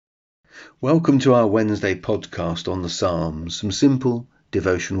Welcome to our Wednesday podcast on the Psalms, some simple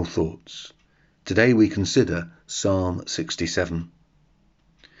devotional thoughts. Today we consider Psalm 67.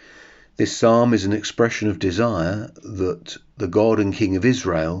 This psalm is an expression of desire that the God and King of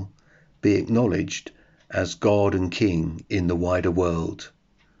Israel be acknowledged as God and King in the wider world.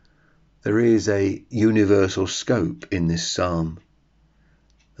 There is a universal scope in this psalm,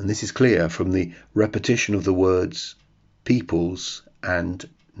 and this is clear from the repetition of the words peoples and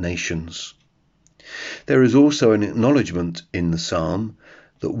nations. There is also an acknowledgement in the psalm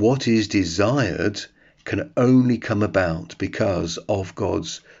that what is desired can only come about because of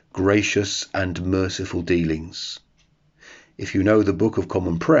God's gracious and merciful dealings. If you know the Book of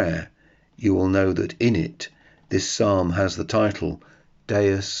Common Prayer, you will know that in it, this psalm has the title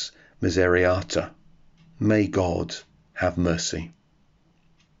Deus Misereata, May God have mercy.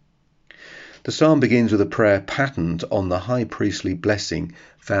 The psalm begins with a prayer patterned on the high priestly blessing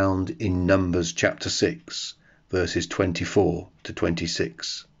found in Numbers chapter 6, verses 24 to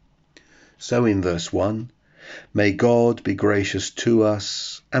 26. So in verse 1, may God be gracious to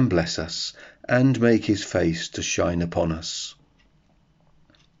us and bless us, and make his face to shine upon us.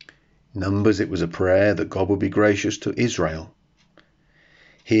 In Numbers, it was a prayer that God would be gracious to Israel.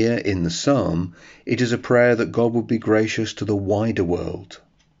 Here in the psalm, it is a prayer that God would be gracious to the wider world.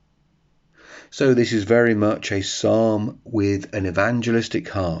 So this is very much a psalm with an evangelistic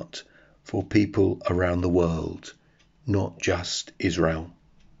heart for people around the world, not just Israel.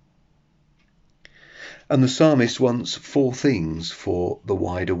 And the psalmist wants four things for the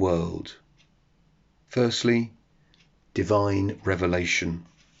wider world. Firstly, divine revelation.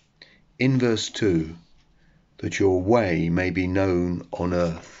 In verse 2, that your way may be known on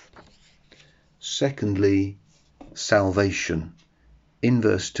earth. Secondly, salvation. In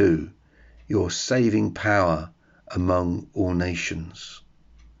verse 2, your saving power among all nations.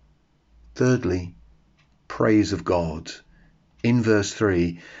 Thirdly, praise of God. In verse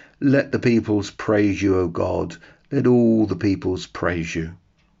 3, let the peoples praise you, O God, let all the peoples praise you.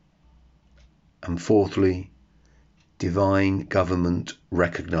 And fourthly, divine government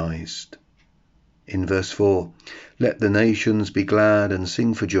recognized. In verse 4, let the nations be glad and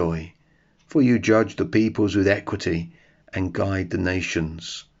sing for joy, for you judge the peoples with equity and guide the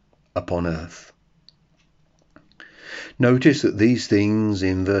nations upon earth. Notice that these things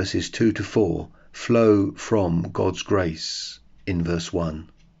in verses 2 to 4 flow from God's grace in verse 1.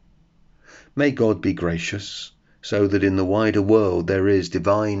 May God be gracious so that in the wider world there is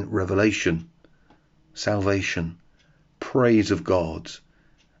divine revelation, salvation, praise of God,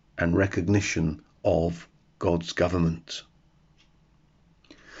 and recognition of God's government.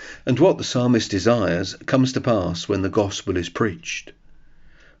 And what the psalmist desires comes to pass when the gospel is preached.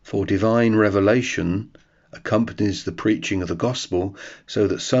 For divine revelation accompanies the preaching of the gospel so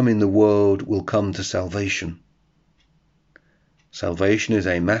that some in the world will come to salvation. Salvation is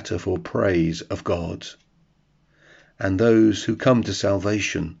a matter for praise of God, and those who come to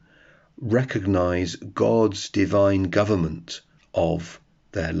salvation recognize God's divine government of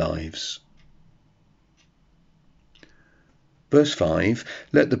their lives. Verse 5,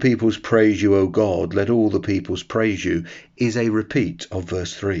 let the peoples praise you, O God, let all the peoples praise you, is a repeat of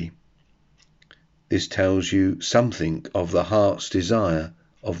verse 3. This tells you something of the heart's desire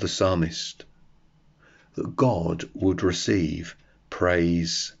of the psalmist, that God would receive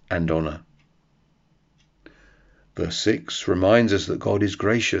praise and honour. Verse 6 reminds us that God is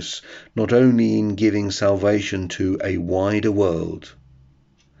gracious, not only in giving salvation to a wider world,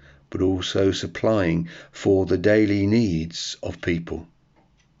 but also supplying for the daily needs of people.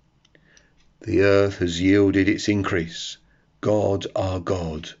 The earth has yielded its increase. God, our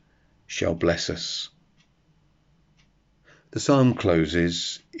God, shall bless us. The psalm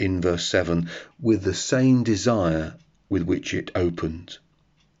closes in verse 7 with the same desire with which it opened.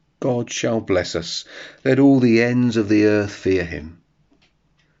 God shall bless us. Let all the ends of the earth fear him.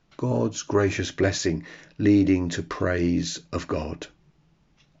 God's gracious blessing leading to praise of God.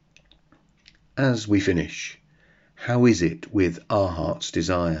 As we finish, how is it with our heart's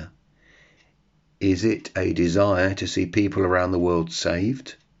desire? Is it a desire to see people around the world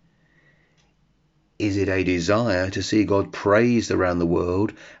saved? Is it a desire to see God praised around the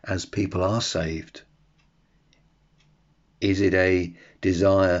world as people are saved? Is it a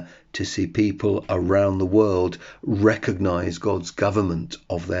desire to see people around the world recognize God's government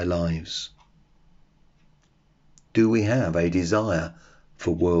of their lives? Do we have a desire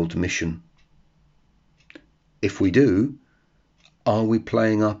for world mission? If we do, are we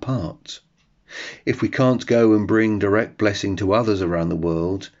playing our part? If we can't go and bring direct blessing to others around the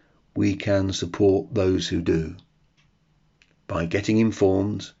world, we can support those who do by getting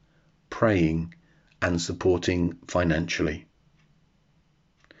informed, praying and supporting financially.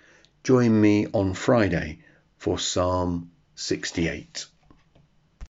 Join me on Friday for Psalm 68.